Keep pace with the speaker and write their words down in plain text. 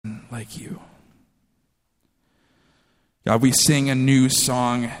like you. God, we sing a new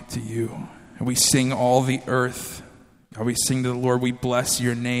song to you. And we sing all the earth. God, we sing to the Lord. We bless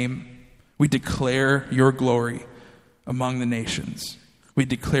your name. We declare your glory among the nations. We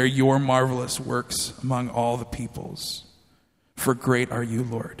declare your marvelous works among all the peoples. For great are you,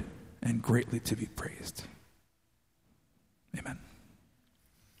 Lord, and greatly to be praised. Amen.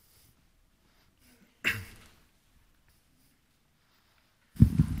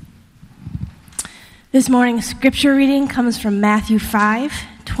 This morning's scripture reading comes from Matthew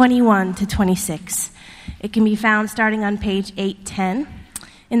 5:21 to 26. It can be found starting on page 810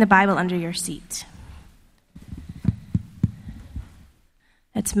 in the Bible under your seat.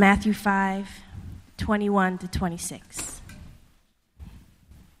 That's Matthew 5:21 to 26.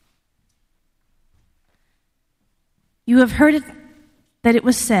 You have heard it, that it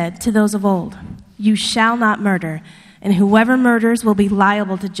was said to those of old, "You shall not murder, and whoever murders will be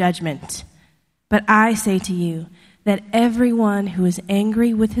liable to judgment." But I say to you that everyone who is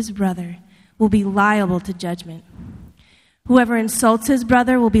angry with his brother will be liable to judgment. Whoever insults his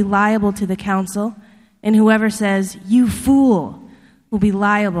brother will be liable to the council, and whoever says, "You fool," will be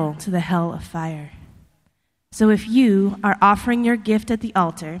liable to the hell of fire. So if you are offering your gift at the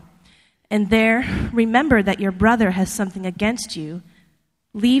altar, and there remember that your brother has something against you,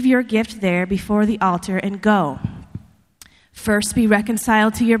 leave your gift there before the altar and go. First be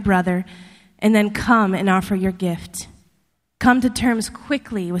reconciled to your brother, and then come and offer your gift. Come to terms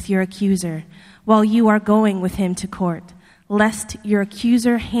quickly with your accuser while you are going with him to court, lest your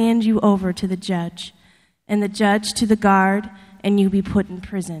accuser hand you over to the judge, and the judge to the guard, and you be put in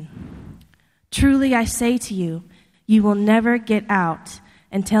prison. Truly I say to you, you will never get out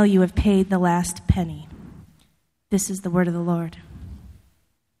until you have paid the last penny. This is the word of the Lord.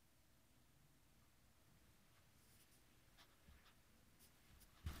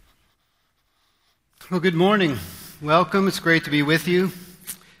 Well, good morning. Welcome. It's great to be with you.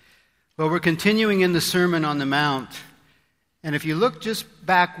 Well, we're continuing in the Sermon on the Mount. And if you look just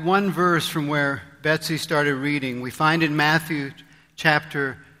back one verse from where Betsy started reading, we find in Matthew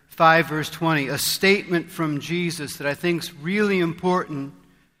chapter 5, verse 20, a statement from Jesus that I think is really important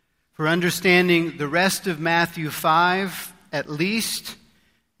for understanding the rest of Matthew 5, at least,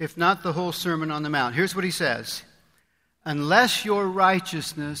 if not the whole Sermon on the Mount. Here's what he says. Unless your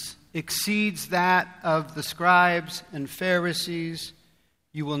righteousness exceeds that of the scribes and Pharisees,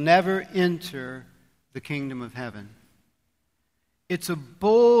 you will never enter the kingdom of heaven. It's a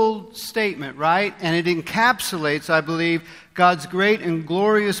bold statement, right? And it encapsulates, I believe, God's great and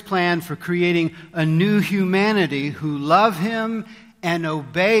glorious plan for creating a new humanity who love Him and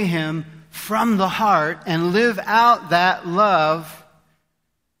obey Him from the heart and live out that love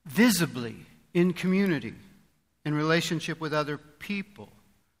visibly in community, in relationship with other people.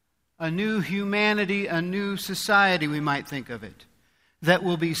 A new humanity, a new society, we might think of it, that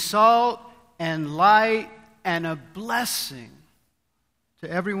will be salt and light and a blessing to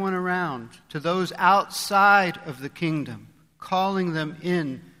everyone around, to those outside of the kingdom, calling them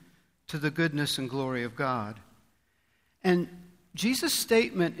in to the goodness and glory of God. And Jesus'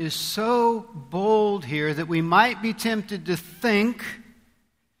 statement is so bold here that we might be tempted to think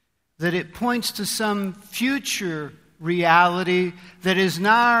that it points to some future reality that is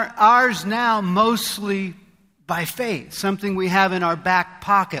not ours now mostly by faith, something we have in our back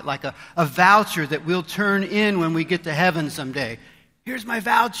pocket, like a voucher that we'll turn in when we get to heaven someday. Here's my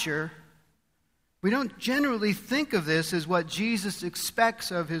voucher. We don't generally think of this as what Jesus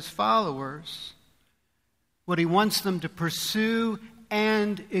expects of His followers, what He wants them to pursue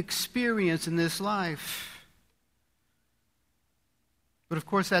and experience in this life. But of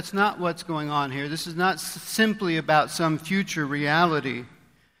course, that's not what's going on here. This is not simply about some future reality.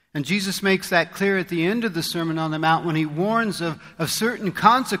 And Jesus makes that clear at the end of the Sermon on the Mount when He warns of certain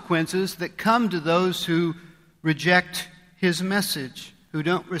consequences that come to those who reject His message, who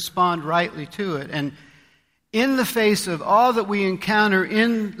don't respond rightly to it. And in the face of all that we encounter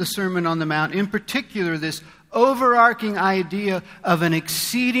in the Sermon on the Mount, in particular this overarching idea of an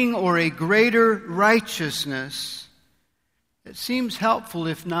exceeding or a greater righteousness, it seems helpful,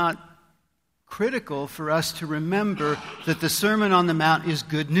 if not critical, for us to remember that the Sermon on the Mount is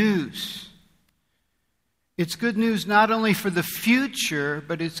good news. It's good news not only for the future,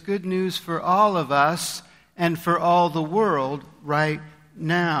 but it's good news for all of us and for all the world right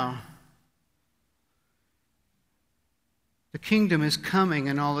now. The kingdom is coming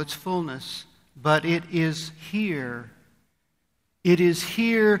in all its fullness, but it is here. It is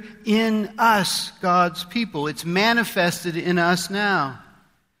here in us, God's people. It's manifested in us now.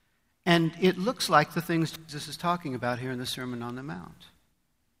 And it looks like the things Jesus is talking about here in the Sermon on the Mount.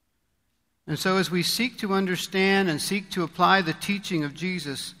 And so as we seek to understand and seek to apply the teaching of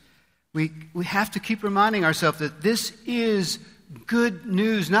Jesus, we have to keep reminding ourselves that this is good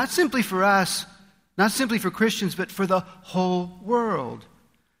news, not simply for us, not simply for Christians, but for the whole world.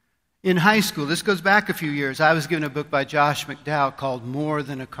 In high school, this goes back a few years, I was given a book by Josh McDowell called More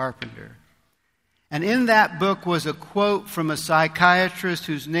Than a Carpenter. And in that book was a quote from a psychiatrist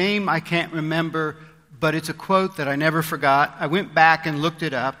whose name I can't remember, but it's a quote that I never forgot. I went back and looked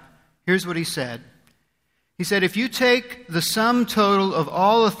it up. Here's what he said. He said, if you take the sum total of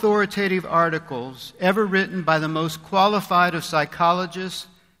all authoritative articles ever written by the most qualified of psychologists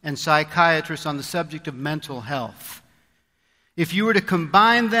and psychiatrists on the subject of mental health, if you were to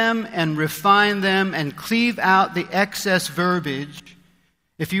combine them and refine them and cleave out the excess verbiage,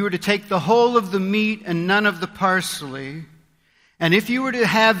 if you were to take the whole of the meat and none of the parsley, and if you were to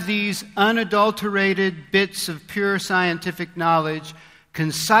have these unadulterated bits of pure scientific knowledge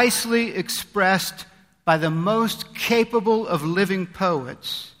concisely expressed by the most capable of living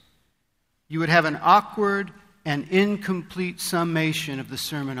poets, you would have an awkward and incomplete summation of the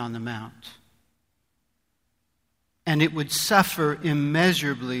Sermon on the Mount. And it would suffer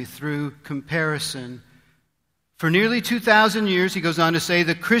immeasurably through comparison. For nearly 2,000 years, he goes on to say,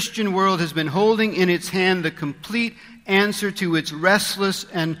 the Christian world has been holding in its hand the complete answer to its restless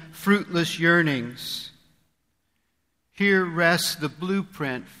and fruitless yearnings. Here rests the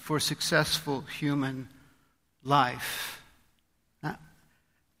blueprint for successful human life. Now,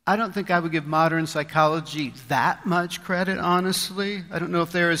 I don't think I would give modern psychology that much credit, honestly. I don't know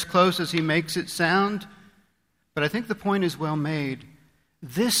if they're as close as he makes it sound. But I think the point is well made.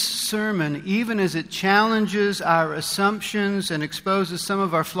 This sermon, even as it challenges our assumptions and exposes some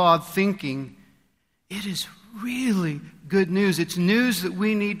of our flawed thinking, it is really good news. It's news that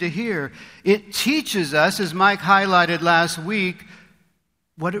we need to hear. It teaches us, as Mike highlighted last week,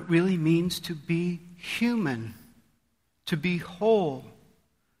 what it really means to be human, to be whole.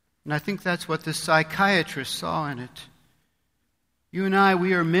 And I think that's what the psychiatrist saw in it. You and I,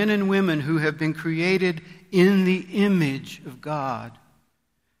 we are men and women who have been created in the image of God.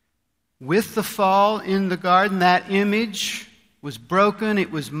 With the fall in the garden, that image was broken,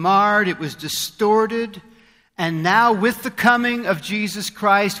 it was marred, it was distorted. And now with the coming of Jesus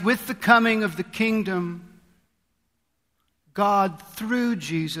Christ, with the coming of the kingdom, God, through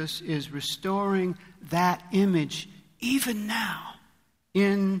Jesus, is restoring that image, even now,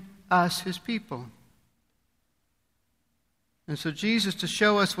 in us, his people. And so Jesus, to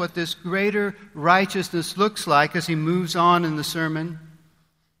show us what this greater righteousness looks like as he moves on in the sermon,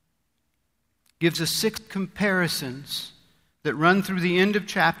 gives us 6 comparisons that run through the end of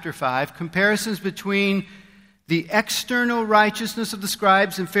chapter 5, comparisons between the external righteousness of the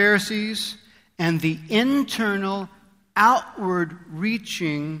scribes and Pharisees and the internal,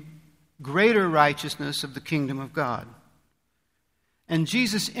 outward-reaching, greater righteousness of the kingdom of God. And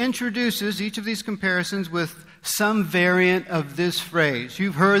Jesus introduces each of these comparisons with some variant of this phrase.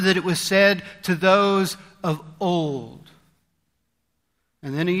 You've heard that it was said to those of old.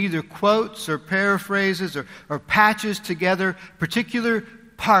 And then he either quotes or paraphrases or patches together particular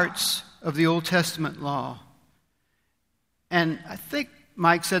parts of the Old Testament law. And I think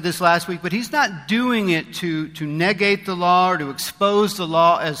Mike said this last week, but he's not doing it to negate the law or to expose the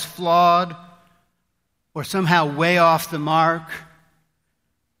law as flawed or somehow way off the mark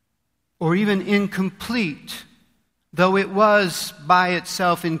or even incomplete, though it was by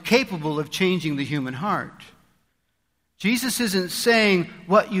itself incapable of changing the human heart. Jesus isn't saying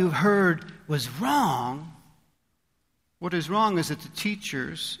what you've heard was wrong. What is wrong is that the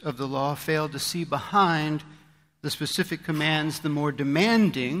teachers of the law failed to see behind the specific commands the more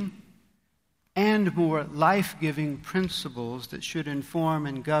demanding and more life-giving principles that should inform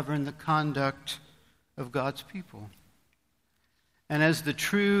and govern the conduct of God's people. And as the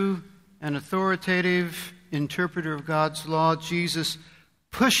true and authoritative interpreter of God's law, Jesus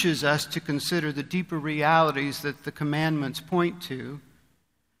pushes us to consider the deeper realities that the commandments point to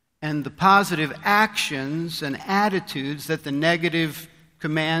and the positive actions and attitudes that the negative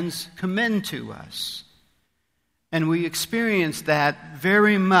commands commend to us. And we experience that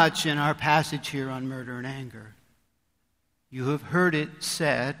very much in our passage here on murder and anger. You have heard it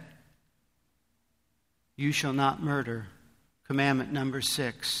said, you shall not murder. Commandment number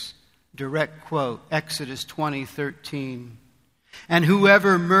 6. Direct quote, Exodus 20:13. And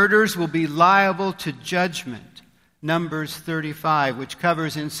whoever murders will be liable to judgment. Numbers 35, which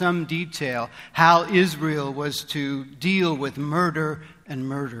covers in some detail how Israel was to deal with murder and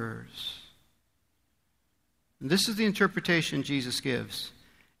murderers. And this is the interpretation Jesus gives.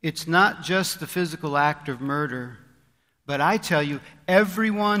 It's not just the physical act of murder, But I tell you,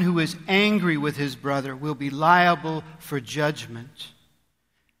 everyone who is angry with his brother will be liable for judgment.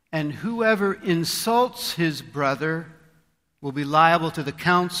 And whoever insults his brother will be liable to the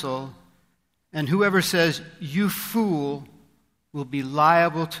council. And whoever says, 'You fool,' will be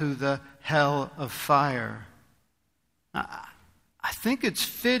liable to the hell of fire." I think it's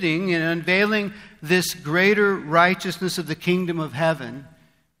fitting in unveiling this greater righteousness of the kingdom of heaven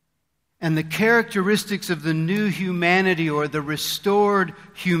and the characteristics of the new humanity or the restored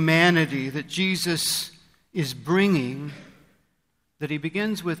humanity that Jesus is bringing, that he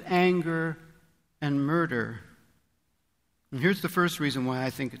begins with anger and murder. And here's the first reason why I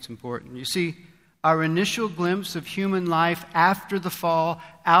think it's important. You see, our initial glimpse of human life after the fall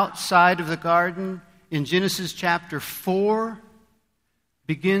outside of the garden in Genesis chapter 4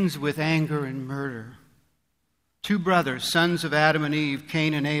 begins with anger and murder. Two brothers, sons of Adam and Eve,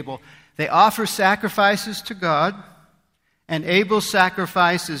 Cain and Abel, they offer sacrifices to God, and Abel's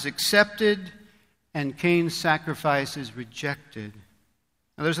sacrifice is accepted, and Cain's sacrifice is rejected.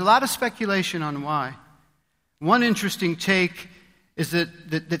 Now, there's a lot of speculation on why. One interesting take is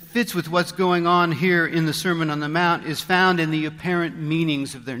that fits with what's going on here in the Sermon on the Mount is found in the apparent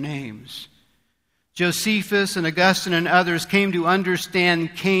meanings of their names. Josephus and Augustine and others came to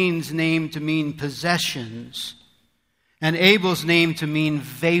understand Cain's name to mean possessions, and Abel's name to mean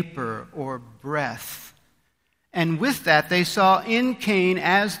vapor or breath. And with that, they saw in Cain,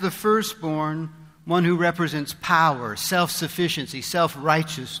 as the firstborn, one who represents power, self-sufficiency,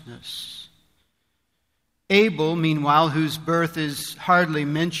 self-righteousness. Abel, meanwhile, whose birth is hardly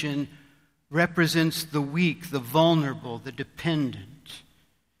mentioned, represents the weak, the vulnerable, the dependent.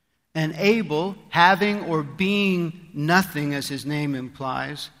 And Abel, having or being nothing, as his name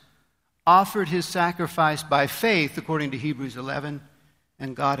implies, offered his sacrifice by faith, according to Hebrews 11,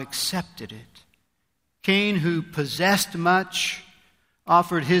 and God accepted it. Cain, who possessed much,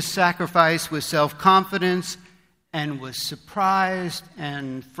 offered his sacrifice with self-confidence and was surprised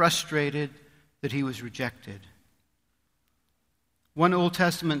and frustrated that he was rejected. One Old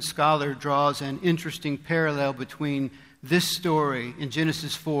Testament scholar draws an interesting parallel between this story in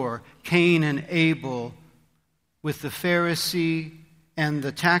Genesis 4, Cain and Abel, with the Pharisee and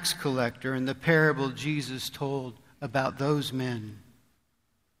the tax collector in the parable Jesus told about those men.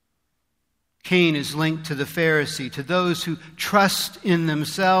 Cain is linked to the Pharisee, to those who trust in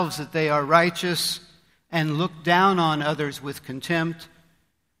themselves that they are righteous and look down on others with contempt.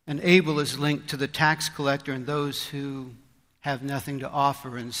 And Abel is linked to the tax collector and those who have nothing to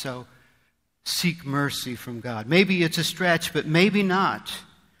offer and so seek mercy from God. Maybe it's a stretch, but maybe not.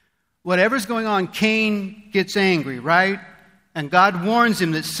 Whatever's going on, Cain gets angry, right? And God warns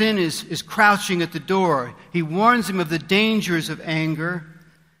him that sin is crouching at the door. He warns him of the dangers of anger,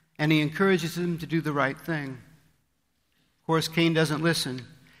 and he encourages him to do the right thing. Of course, Cain doesn't listen.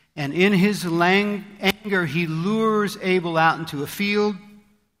 And in his anger, he lures Abel out into a field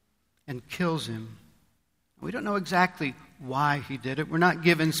and kills him. We don't know exactly why he did it. We're not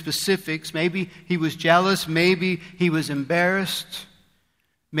given specifics. Maybe he was jealous. Maybe he was embarrassed.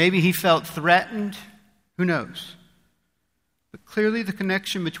 Maybe he felt threatened. Who knows? But clearly the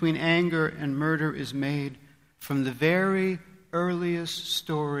connection between anger and murder is made from the very earliest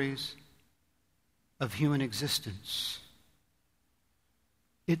stories of human existence.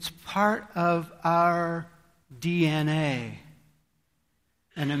 It's part of our DNA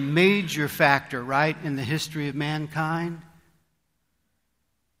and a major factor, right, in the history of mankind.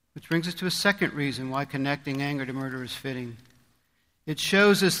 Which brings us to a second reason why connecting anger to murder is fitting. It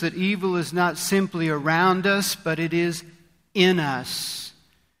shows us that evil is not simply around us, but it is in us.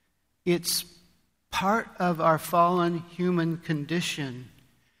 It's part of our fallen human condition.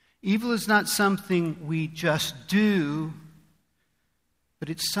 Evil is not something we just do, but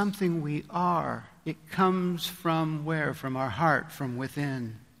it's something we are. It comes from where? From our heart, from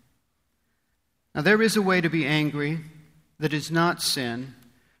within. Now, there is a way to be angry that is not sin,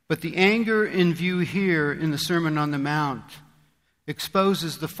 but the anger in view here in the Sermon on the Mount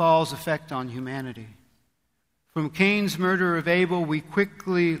exposes the fall's effect on humanity. From Cain's murder of Abel, we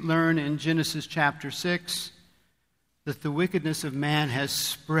quickly learn in Genesis chapter 6 that the wickedness of man has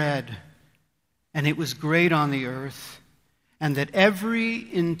spread, and it was great on the earth, and that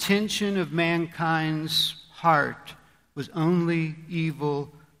every intention of mankind's heart was only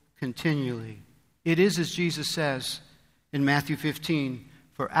evil continually. It is as Jesus says in Matthew 15,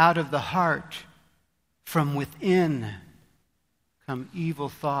 "For out of the heart, from within, come evil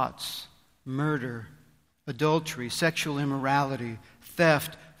thoughts, murder, adultery, sexual immorality,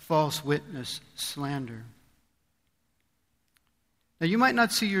 theft, false witness, slander." Now, you might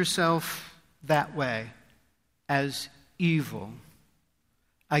not see yourself that way, as evil.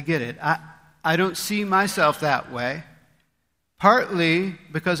 I get it. I don't see myself that way, partly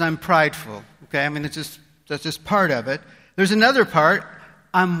because I'm prideful. Okay, I mean, that's just part of it. There's another part.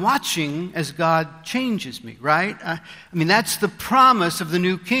 I'm watching as God changes me, right? I mean, that's the promise of the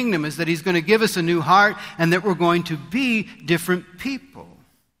new kingdom, is that He's going to give us a new heart and that we're going to be different people.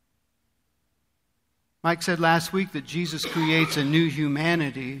 Mike said last week that Jesus creates a new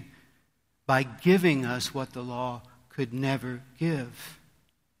humanity by giving us what the law could never give,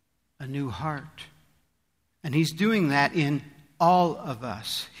 a new heart. And He's doing that in all of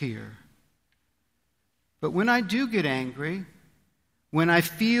us here. But when I do get angry, when I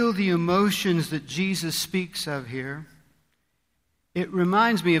feel the emotions that Jesus speaks of here, it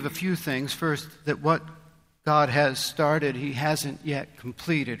reminds me of a few things. First, that what God has started, He hasn't yet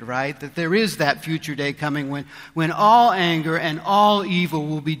completed, right? That there is that future day coming when all anger and all evil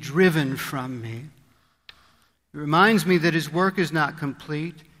will be driven from me. It reminds me that His work is not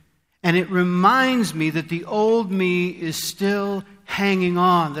complete. And it reminds me that the old me is still hanging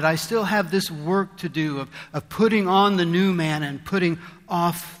on, that I still have this work to do of putting on the new man and putting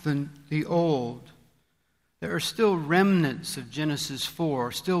off the old. There are still remnants of Genesis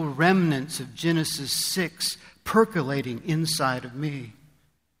 4, still remnants of Genesis 6 percolating inside of me.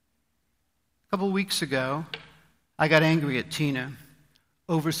 A couple weeks ago, I got angry at Tina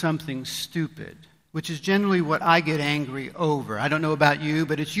over something stupid, which is generally what I get angry over. I don't know about you,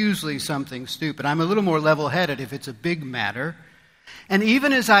 but it's usually something stupid. I'm a little more level-headed if it's a big matter. And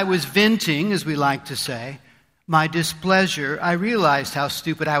even as I was venting, as we like to say, my displeasure, I realized how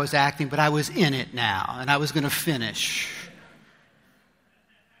stupid I was acting, but I was in it now, and I was going to finish.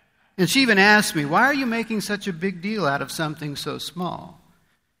 And she even asked me, why are you making such a big deal out of something so small?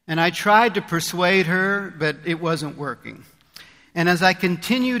 And I tried to persuade her, but it wasn't working. And as I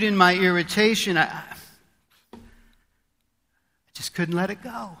continued in my irritation, I just couldn't let it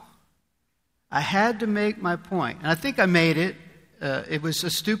go. I had to make my point. And I think I made it. It was a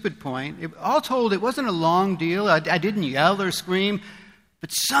stupid point. All told, it wasn't a long deal. I didn't yell or scream,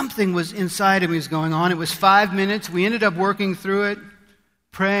 but something was inside of me was going on. It was 5 minutes. We ended up working through it,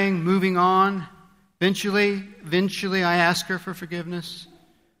 praying, moving on. Eventually, I asked her for forgiveness.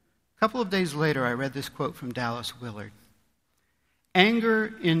 A couple of days later, I read this quote from Dallas Willard.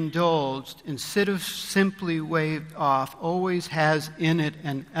 Anger indulged instead of simply waved off always has in it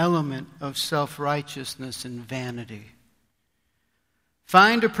an element of self-righteousness and vanity.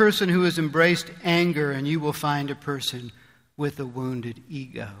 Find a person who has embraced anger and you will find a person with a wounded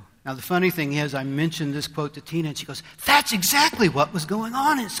ego. Now the funny thing is, I mentioned this quote to Tina and she goes, that's exactly what was going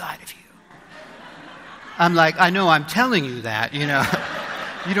on inside of you. I'm like, I know, I'm telling you that, you know.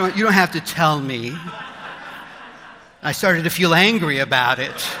 You don't have to tell me. I started to feel angry about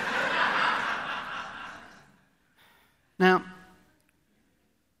it. Now,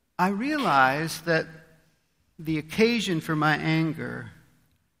 I realized that the occasion for my anger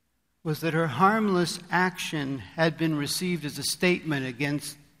was that her harmless action had been received as a statement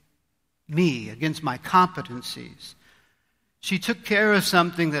against me, against my competencies. She took care of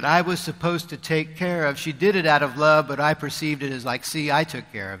something that I was supposed to take care of. She did it out of love, but I perceived it as like, see, I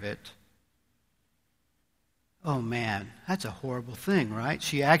took care of it. Oh man, that's a horrible thing, right?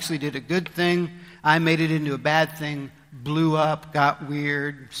 She actually did a good thing. I made it into a bad thing, blew up, got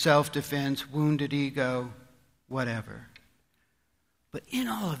weird, self-defense, wounded ego, whatever. But in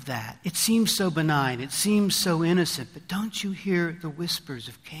all of that, it seems so benign, it seems so innocent, but don't you hear the whispers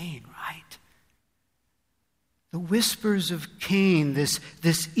of Cain, right? The whispers of Cain, this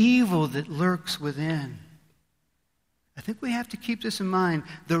evil that lurks within. I think we have to keep this in mind.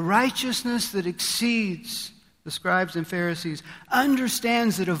 The righteousness that exceeds the scribes and Pharisees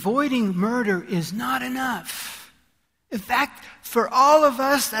understands that avoiding murder is not enough. In fact, for all of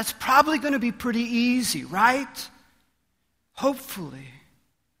us, that's probably going to be pretty easy, right? Hopefully.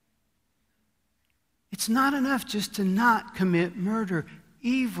 It's not enough just to not commit murder.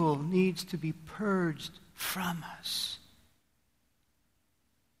 Evil needs to be purged from us.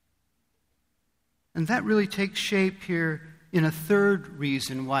 And that really takes shape here in a third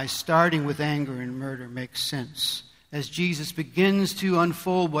reason why starting with anger and murder makes sense, as Jesus begins to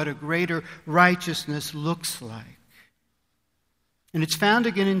unfold what a greater righteousness looks like. And it's found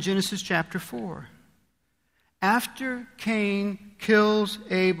again in Genesis chapter 4. After Cain kills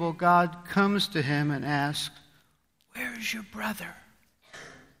Abel, God comes to him and asks, "Where is your brother?"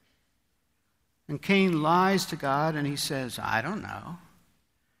 And Cain lies to God and he says, "I don't know."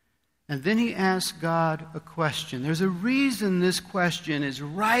 And then he asks God a question. There's a reason this question is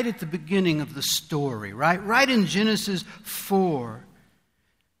right at the beginning of the story, right in Genesis 4.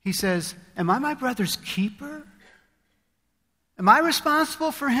 He says, "Am I my brother's keeper?" Am I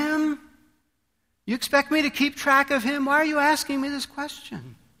responsible for him? You expect me to keep track of him? Why are you asking me this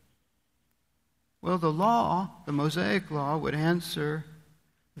question? Well, the law, the Mosaic law, would answer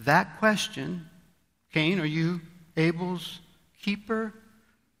that question. Cain, are you Abel's keeper?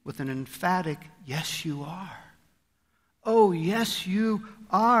 With an emphatic, yes, you are. Oh, yes, you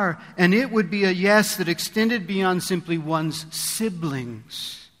are. And it would be a yes that extended beyond simply one's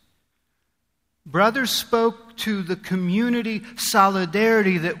siblings. Brothers spoke to the community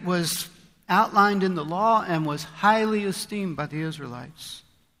solidarity that was outlined in the law and was highly esteemed by the Israelites.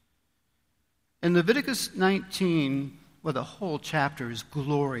 In Leviticus 19, well, the whole chapter is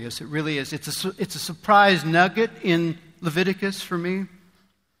glorious. It really is. It's a surprise nugget in Leviticus for me.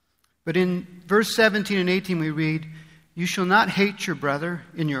 But in verse 17 and 18 we read, "You shall not hate your brother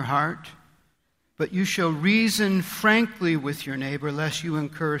in your heart, but you shall reason frankly with your neighbor, lest you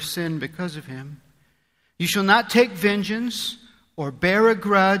incur sin because of him. You shall not take vengeance or bear a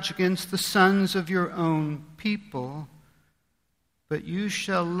grudge against the sons of your own people, but you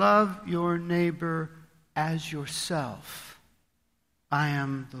shall love your neighbor as yourself. I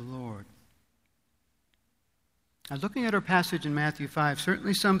am the Lord." Now, looking at our passage in Matthew 5,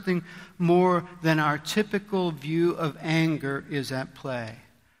 certainly something more than our typical view of anger is at play.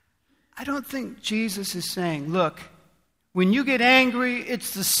 I don't think Jesus is saying, look, when you get angry,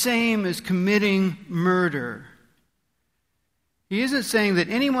 it's the same as committing murder. He isn't saying that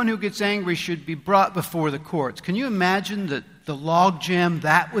anyone who gets angry should be brought before the courts. Can you imagine the logjam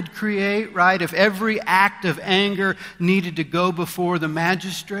that would create, right? If every act of anger needed to go before the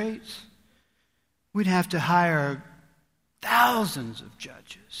magistrates, we'd have to hire thousands of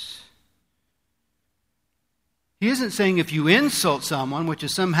judges. He isn't saying if you insult someone, which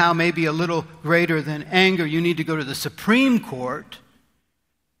is somehow maybe a little greater than anger, you need to go to the Supreme Court.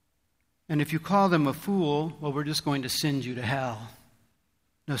 And if you call them a fool, well, we're just going to send you to hell.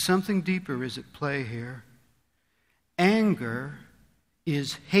 No, something deeper is at play here. Anger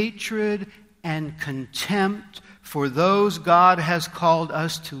is hatred and contempt for those God has called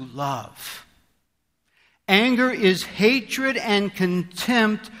us to love. Anger is hatred and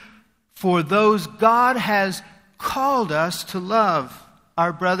contempt for those God has called us to love,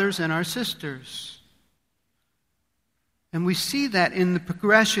 our brothers and our sisters. And we see that in the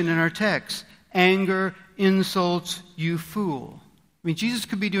progression in our text. Anger, insults, you fool. I mean, Jesus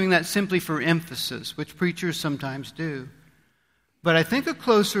could be doing that simply for emphasis, which preachers sometimes do. But I think a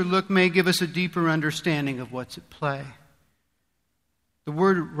closer look may give us a deeper understanding of what's at play. The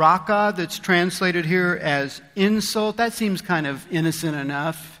word raka that's translated here as insult, that seems kind of innocent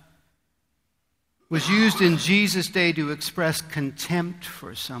enough, was used in Jesus' day to express contempt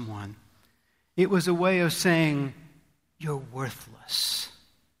for someone. It was a way of saying, you're worthless.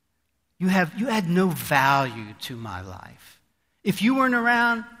 You had no value to my life. If you weren't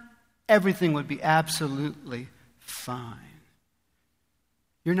around, everything would be absolutely fine.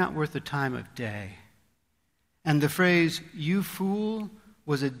 You're not worth the time of day. And the phrase, you fool,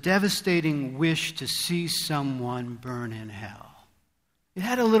 was a devastating wish to see someone burn in hell. It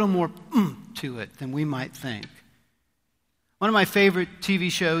had a little more to it than we might think. One of my favorite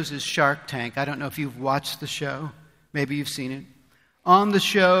TV shows is Shark Tank. I don't know if you've watched the show. Maybe you've seen it. On the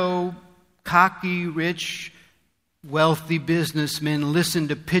show, cocky, rich, wealthy businessmen listen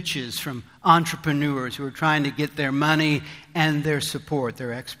to pitches from entrepreneurs who are trying to get their money and their support,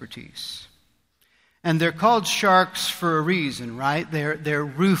 their expertise. And they're called sharks for a reason, right? They're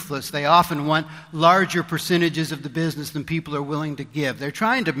ruthless. They often want larger percentages of the business than people are willing to give. They're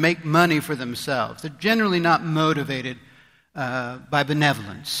trying to make money for themselves. They're generally not motivated by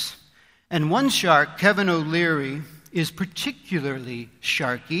benevolence. And one shark, Kevin O'Leary, is particularly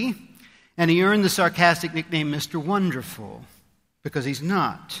sharky, and he earned the sarcastic nickname Mr. Wonderful, because he's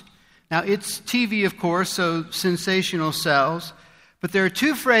not. Now, it's TV, of course, so sensational sells. But there are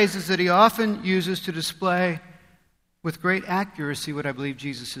two phrases that he often uses to display with great accuracy what I believe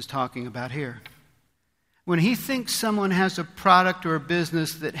Jesus is talking about here. When he thinks someone has a product or a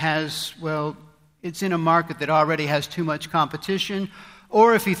business that has, well, it's in a market that already has too much competition,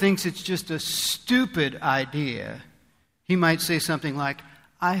 or if he thinks it's just a stupid idea, he might say something like,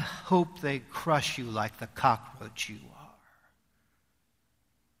 I hope they crush you like the cockroach you are.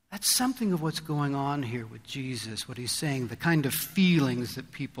 That's something of what's going on here with Jesus, what he's saying, the kind of feelings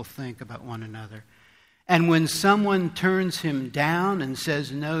that people think about one another. And when someone turns him down and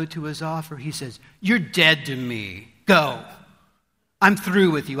says no to his offer, he says, you're dead to me. Go. I'm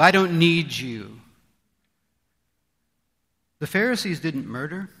through with you. I don't need you. The Pharisees didn't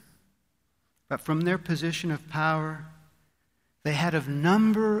murder, but from their position of power, they had a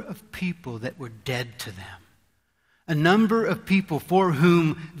number of people that were dead to them. a number of people for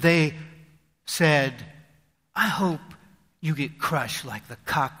whom they said, I hope you get crushed like the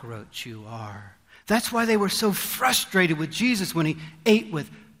cockroach you are. That's why they were so frustrated with Jesus when he ate with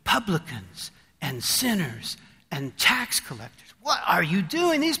publicans and sinners and tax collectors. What are you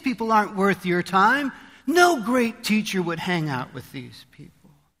doing? These people aren't worth your time. No great teacher would hang out with these people.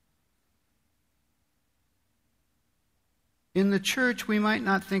 In the church, we might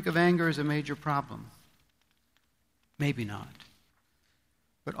not think of anger as a major problem. Maybe not.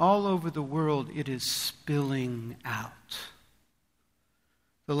 But all over the world, it is spilling out.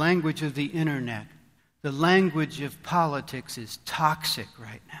 The language of the internet, the language of politics is toxic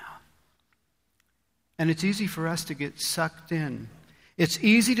right now. And it's easy for us to get sucked in. It's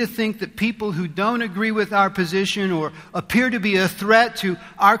easy to think that people who don't agree with our position or appear to be a threat to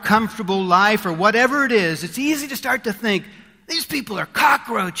our comfortable life or whatever it is, it's easy to start to think, these people are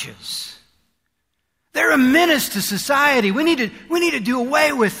cockroaches. They're a menace to society. We need to do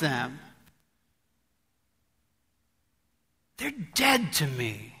away with them. They're dead to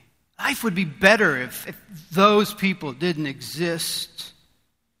me. Life would be better if those people didn't exist.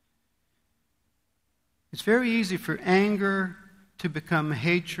 It's very easy for anger to become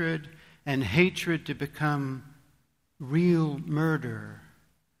hatred and hatred to become real murder.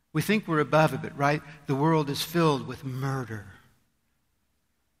 We think we're above it, right? The world is filled with murder.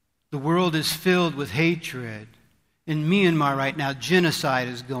 The world is filled with hatred. In Myanmar right now, genocide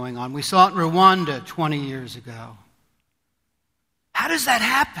is going on. We saw it in Rwanda 20 years ago. How does that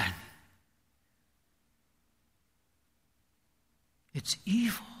happen? It's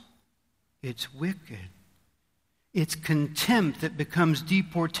evil. It's wicked. It's contempt that becomes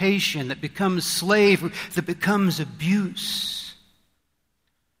deportation, that becomes slavery, that becomes abuse.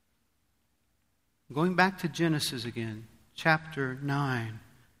 Going back to Genesis again, chapter 9.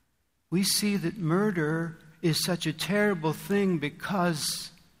 We see that murder is such a terrible thing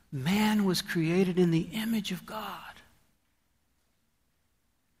because man was created in the image of God.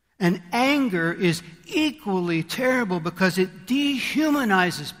 And anger is equally terrible because it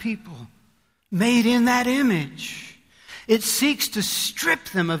dehumanizes people made in that image. It seeks to strip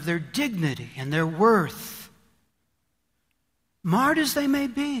them of their dignity and their worth. Marred as they may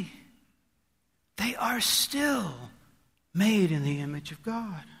be, they are still made in the image of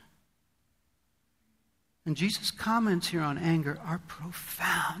God. And Jesus' comments here on anger are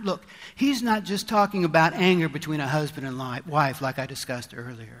profound. Look, he's not just talking about anger between a husband and wife like I discussed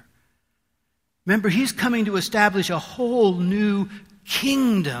earlier. Remember, he's coming to establish a whole new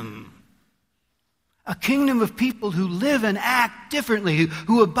kingdom. A kingdom of people who live and act differently,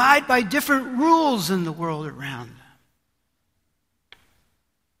 who abide by different rules in the world around them.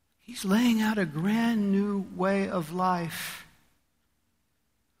 He's laying out a brand new way of life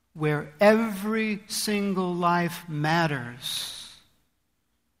where every single life matters.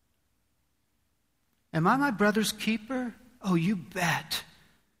 Am I my brother's keeper? Oh, you bet.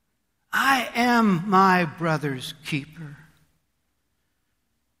 I am my brother's keeper.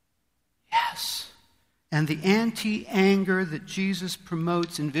 Yes. And the anti-anger that Jesus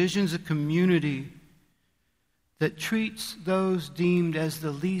promotes envisions a community that treats those deemed as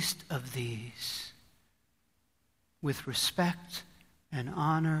the least of these with respect and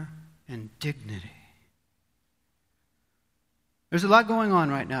honor and dignity. There's a lot going on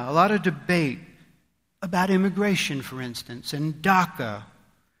right now, a lot of debate about immigration, for instance, and DACA.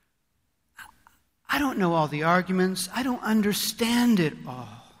 I don't know all the arguments. I don't understand it all.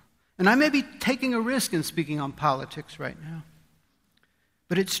 And I may be taking a risk in speaking on politics right now.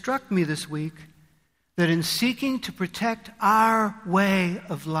 But it struck me this week that in seeking to protect our way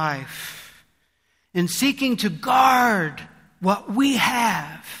of life, in seeking to guard what we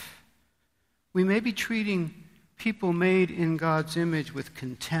have, we may be treating people made in God's image with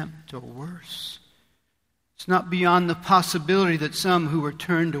contempt or worse. It's not beyond the possibility that some who were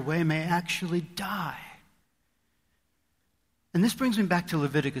turned away may actually die. And this brings me back to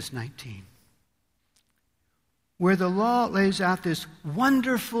Leviticus 19, where the law lays out this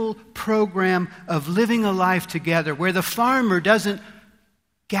wonderful program of living a life together, where the farmer doesn't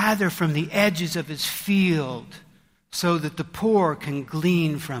gather from the edges of his field so that the poor can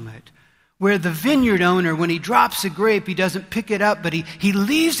glean from it. Where the vineyard owner, when he drops a grape, he doesn't pick it up, but he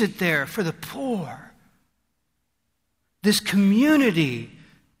leaves it there for the poor. This community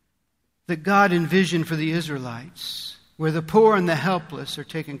that God envisioned for the Israelites, where the poor and the helpless are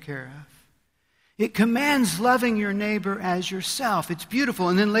taken care of. It commands loving your neighbor as yourself. It's beautiful.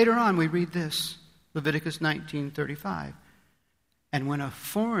 And then later on we read this, Leviticus 19:35. And when a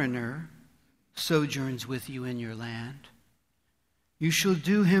foreigner sojourns with you in your land, you shall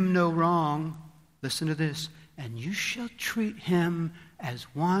do him no wrong, listen to this, and you shall treat him as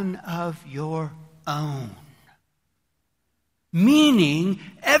one of your own. Meaning,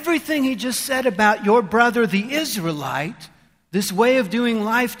 everything he just said about your brother, the Israelite, this way of doing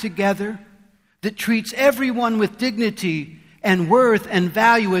life together that treats everyone with dignity and worth and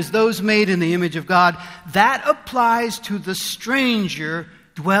value as those made in the image of God, that applies to the stranger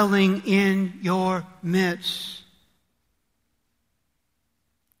dwelling in your midst.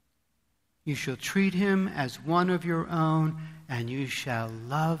 You shall treat him as one of your own, and you shall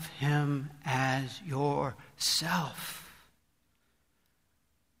love him as yourself.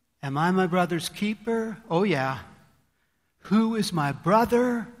 Am I my brother's keeper? Oh, yeah. Who is my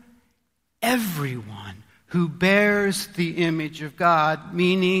brother? Everyone who bears the image of God,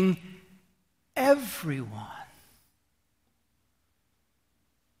 meaning everyone.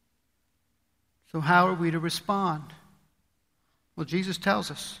 So how are we to respond? Well, Jesus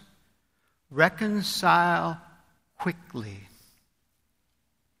tells us, reconcile quickly.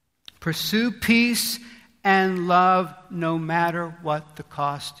 Pursue peace and love no matter what the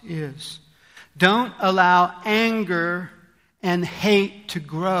cost is. Don't allow anger and hate to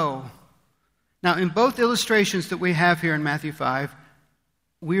grow. Now, in both illustrations that we have here in Matthew 5,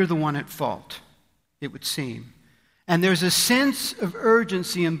 we're the one at fault, it would seem. And there's a sense of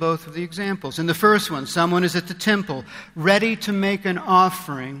urgency in both of the examples. In the first one, someone is at the temple, ready to make an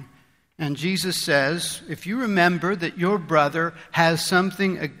offering. And Jesus says, if you remember that your brother has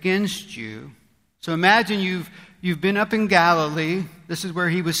something against you. So imagine you've been up in Galilee. This is where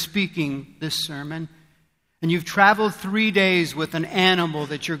he was speaking this sermon. And you've traveled 3 days with an animal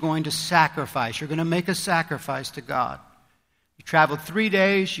that you're going to sacrifice. You're going to make a sacrifice to God. You traveled 3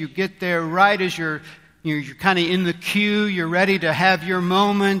 days. You get there right as you're kind of in the queue. You're ready to have your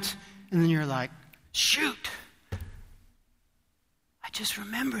moment. And then you're like, shoot. I just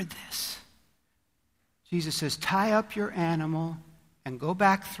remembered this. Jesus says, tie up your animal and go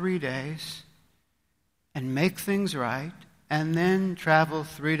back 3 days and make things right. And then travel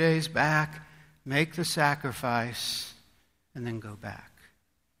 3 days back, make the sacrifice, and then go back.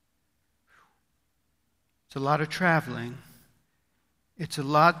 It's a lot of traveling. It's a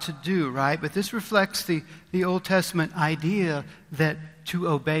lot to do, right? But this reflects the Old Testament idea that to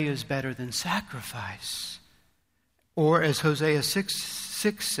obey is better than sacrifice. Or as Hosea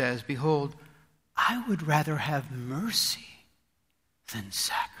 6 says, behold, I would rather have mercy than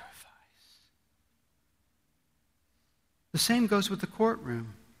sacrifice. The same goes with the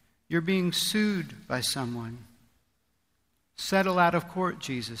courtroom. You're being sued by someone. Settle out of court,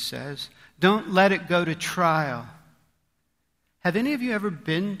 Jesus says. Don't let it go to trial. Have any of you ever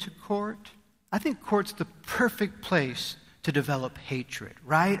been to court? I think court's the perfect place to develop hatred,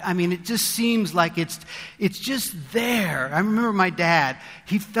 right? I mean, it just seems like it's just there. I remember my dad,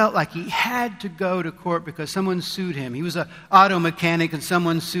 he felt like he had to go to court because someone sued him. He was an auto mechanic and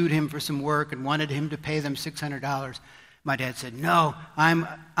someone sued him for some work and wanted him to pay them $600. My dad said, no, I'm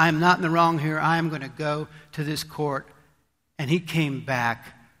not in the wrong here. I'm going to go to this court. And he came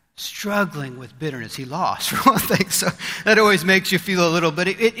back struggling with bitterness. He lost, for one thing, so that always makes you feel a little, but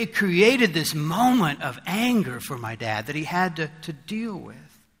it created this moment of anger for my dad that he had to deal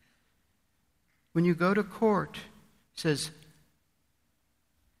with. When you go to court, it says,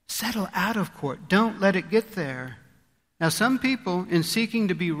 settle out of court. Don't let it get there. Now, some people, in seeking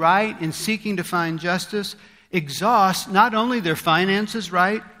to be right, in seeking to find justice, exhaust not only their finances,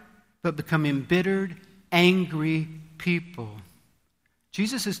 right, but become embittered, angry people.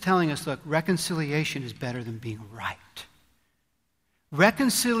 Jesus is telling us, look, reconciliation is better than being right.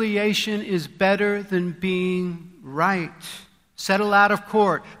 Reconciliation is better than being right. Settle out of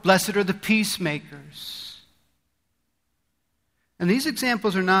court. Blessed are the peacemakers. And these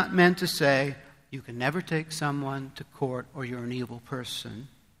examples are not meant to say you can never take someone to court or you're an evil person.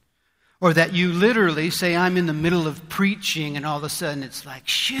 Or that you literally say, I'm in the middle of preaching and all of a sudden it's like,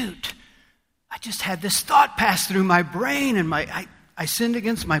 shoot, I just had this thought pass through my brain and I sinned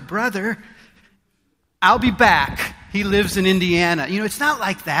against my brother. I'll be back. He lives in Indiana. You know, it's not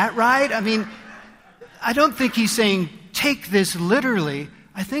like that, right? I mean, I don't think he's saying take this literally.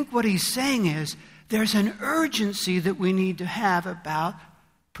 I think what he's saying is there's an urgency that we need to have about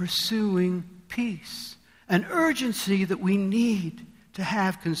pursuing peace. An urgency that we need to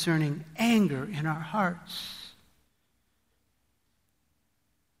have concerning anger in our hearts.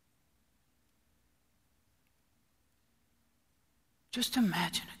 Just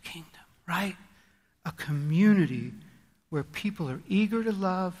imagine a kingdom, right? A community where people are eager to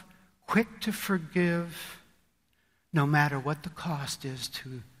love, quick to forgive, no matter what the cost is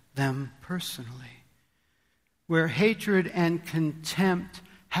to them personally. Where hatred and contempt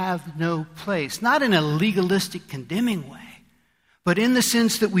have no place. Not in a legalistic, condemning way, but in the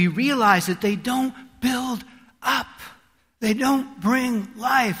sense that we realize that they don't build up. They don't bring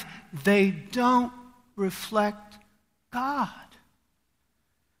life. They don't reflect God,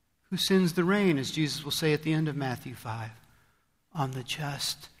 who sends the rain, as Jesus will say at the end of Matthew 5, on the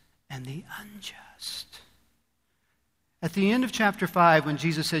just and the unjust. At the end of chapter 5, when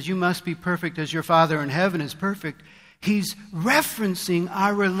Jesus says, "You must be perfect as your Father in heaven is perfect," he's referencing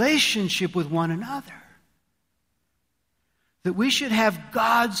our relationship with one another. That we should have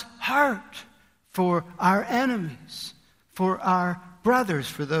God's heart for our enemies, for our brothers,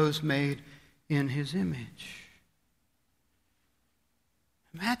 for those made in his image.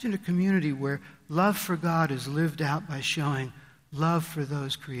 Imagine a community where love for God is lived out by showing love for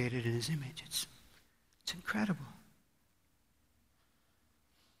those created in his image. It's incredible.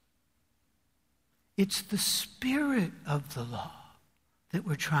 It's the spirit of the law that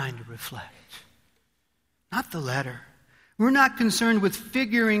we're trying to reflect, not the letter. We're not concerned with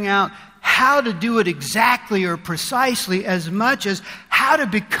figuring out how to do it exactly or precisely as much as how to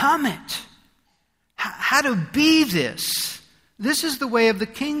become it, how to be this. This is the way of the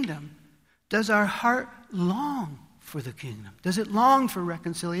kingdom. Does our heart long for the kingdom? Does it long for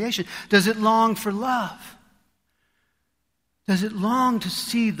reconciliation? Does it long for love? Does it long to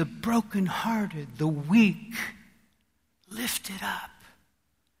see the brokenhearted, the weak, lifted up?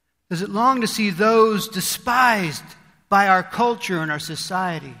 Does it long to see those despised by our culture and our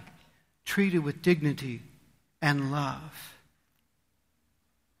society treated with dignity and love?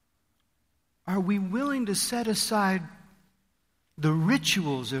 Are we willing to set aside the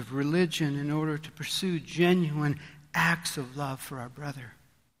rituals of religion in order to pursue genuine acts of love for our brother?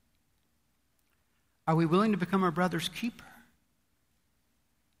 Are we willing to become our brother's keeper?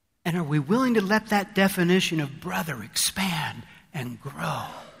 And are we willing to let that definition of brother expand and grow?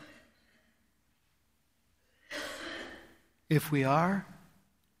 If we are,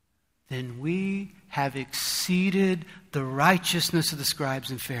 then we have exceeded the righteousness of the scribes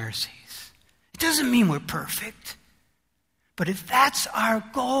and Pharisees. It doesn't mean we're perfect. But if that's our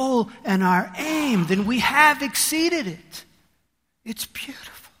goal and our aim, then we have exceeded it. It's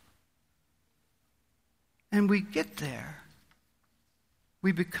beautiful. And we get there.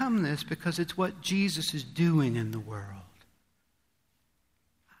 We become this because it's what Jesus is doing in the world.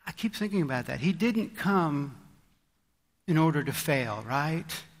 I keep thinking about that. He didn't come in order to fail,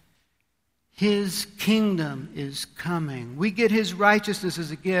 right? His kingdom is coming. We get his righteousness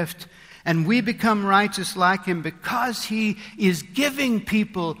as a gift, and we become righteous like him because he is giving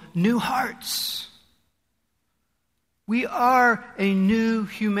people new hearts. We are a new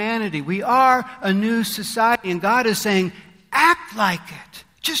humanity. We are a new society, and God is saying, act like it.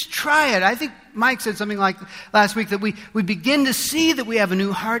 Just try it. I think Mike said something like last week that we begin to see that we have a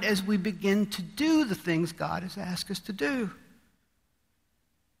new heart as we begin to do the things God has asked us to do.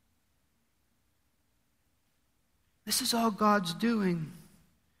 This is all God's doing.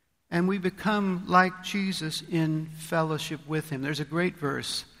 And we become like Jesus in fellowship with him. There's a great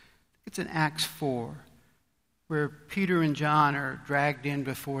verse. It's in Acts 4, where Peter and John are dragged in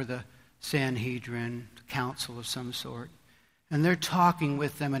before the Sanhedrin, council of some sort. And they're talking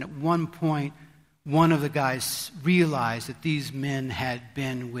with them, and at one point, one of the guys realized that these men had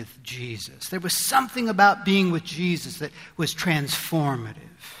been with Jesus. There was something about being with Jesus that was transformative.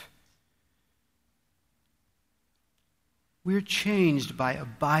 We're changed by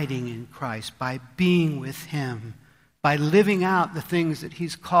abiding in Christ, by being with him, by living out the things that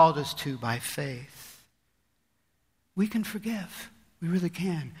he's called us to by faith. We can forgive. We really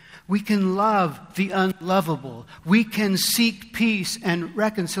can. We can love the unlovable. We can seek peace and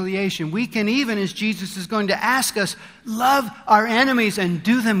reconciliation. We can even, as Jesus is going to ask us, love our enemies and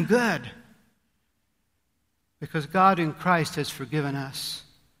do them good. Because God in Christ has forgiven us.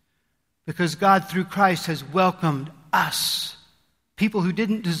 Because God through Christ has welcomed us, people who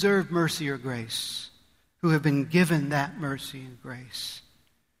didn't deserve mercy or grace, who have been given that mercy and grace.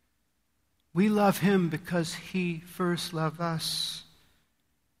 We love him because he first loved us.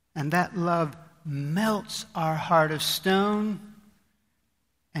 And that love melts our heart of stone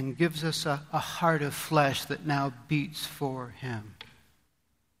and gives us a heart of flesh that now beats for him.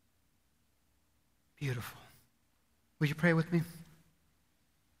 Beautiful. Would you pray with me?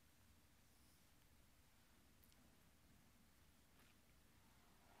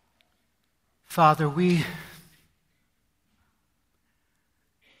 Father, we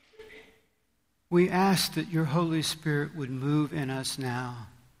ask that your Holy Spirit would move in us now.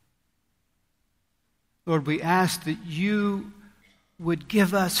 Lord, we ask that you would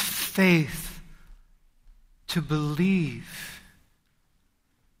give us faith to believe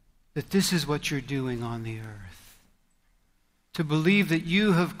that this is what you're doing on the earth. To believe that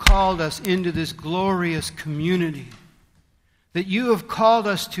you have called us into this glorious community, that you have called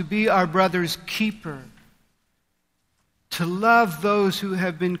us to be our brother's keeper, to love those who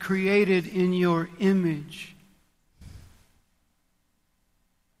have been created in your image.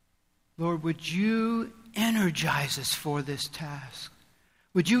 Lord, would you energize us for this task?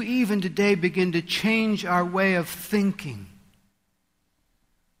 Would you even today begin to change our way of thinking?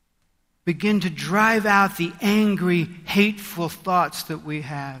 Begin to drive out the angry, hateful thoughts that we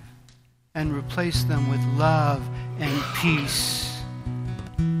have and replace them with love and peace.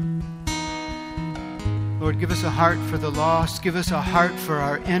 Lord, give us a heart for the lost. Give us a heart for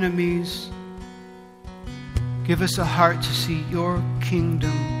our enemies. Give us a heart to see your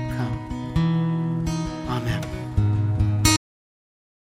kingdom